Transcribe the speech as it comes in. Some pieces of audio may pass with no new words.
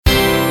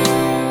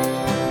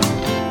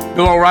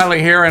Bill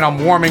O'Reilly here, and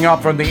I'm warming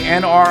up from the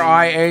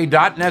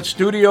NRIA.net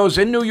studios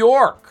in New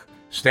York.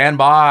 Stand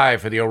by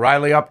for the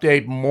O'Reilly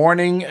Update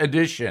Morning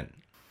Edition.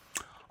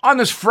 On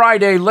this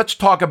Friday, let's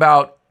talk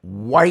about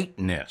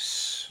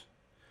whiteness.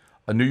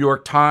 A New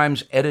York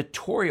Times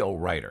editorial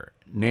writer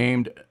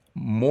named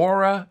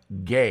Maura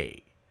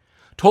Gay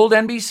told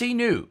NBC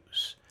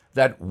News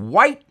that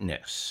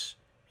whiteness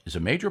is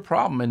a major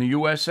problem in the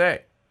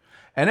USA.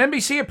 And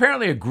NBC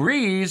apparently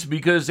agrees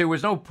because there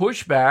was no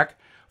pushback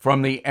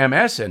from the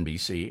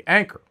MSNBC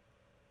anchor.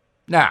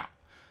 Now,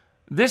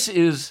 this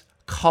is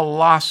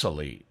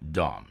colossally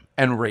dumb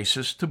and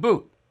racist to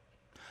boot.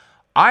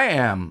 I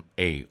am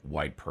a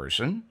white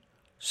person,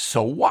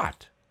 so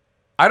what?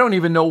 I don't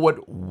even know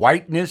what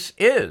whiteness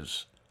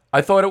is.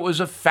 I thought it was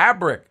a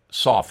fabric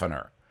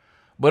softener.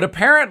 But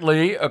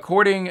apparently,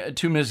 according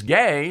to Ms.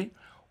 Gay,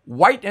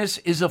 whiteness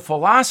is a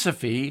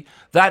philosophy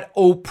that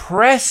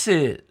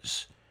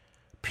oppresses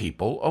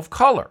people of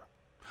color.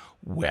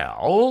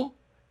 Well,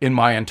 in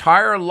my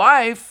entire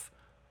life,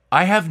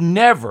 I have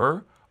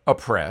never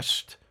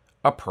oppressed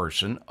a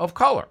person of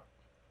color.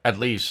 At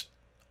least,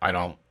 I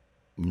don't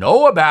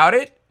know about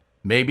it.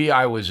 Maybe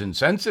I was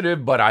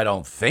insensitive, but I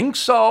don't think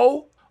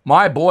so.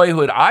 My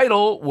boyhood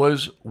idol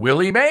was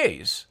Willie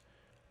Mays,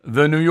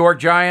 the New York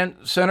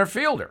Giant center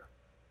fielder,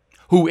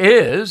 who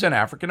is an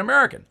African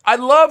American. I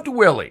loved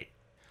Willie.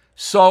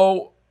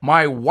 So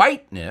my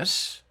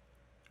whiteness,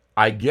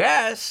 I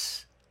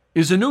guess,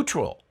 is a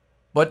neutral,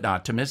 but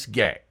not to Miss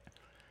Gay.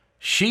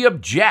 She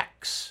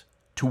objects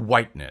to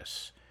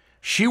whiteness.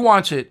 She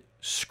wants it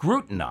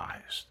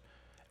scrutinized,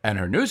 and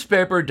her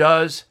newspaper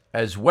does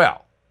as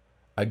well.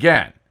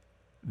 Again,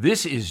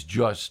 this is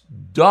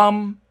just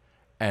dumb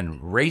and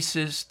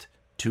racist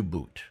to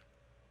boot.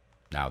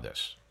 Now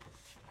this.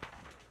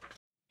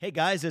 Hey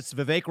guys, it's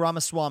Vivek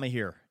Ramaswamy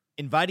here,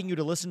 inviting you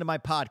to listen to my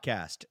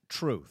podcast,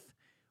 Truth.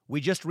 We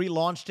just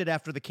relaunched it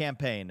after the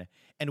campaign,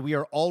 and we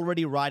are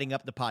already riding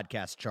up the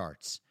podcast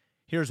charts.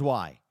 Here's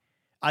why.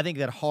 I think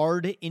that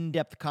hard,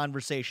 in-depth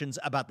conversations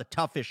about the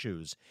tough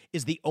issues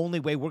is the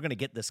only way we're going to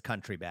get this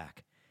country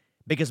back.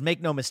 Because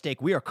make no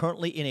mistake, we are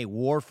currently in a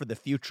war for the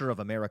future of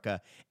America,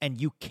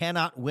 and you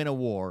cannot win a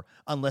war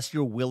unless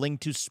you're willing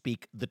to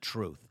speak the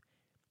truth.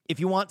 If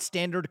you want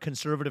standard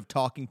conservative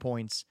talking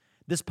points,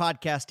 this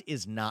podcast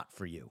is not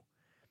for you.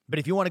 But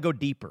if you want to go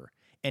deeper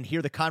and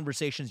hear the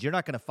conversations you're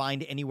not going to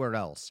find anywhere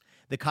else,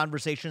 the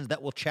conversations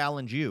that will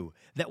challenge you,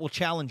 that will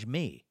challenge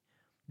me,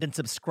 then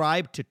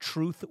subscribe to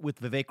Truth with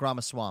Vivek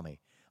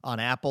Ramaswamy on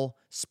Apple,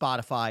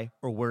 Spotify,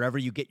 or wherever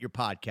you get your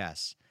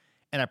podcasts.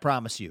 And I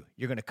promise you,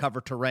 you're going to cover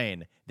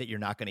terrain that you're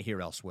not going to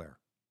hear elsewhere.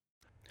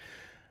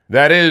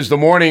 That is the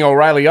Morning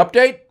O'Reilly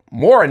Update.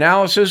 More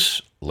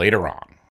analysis later on.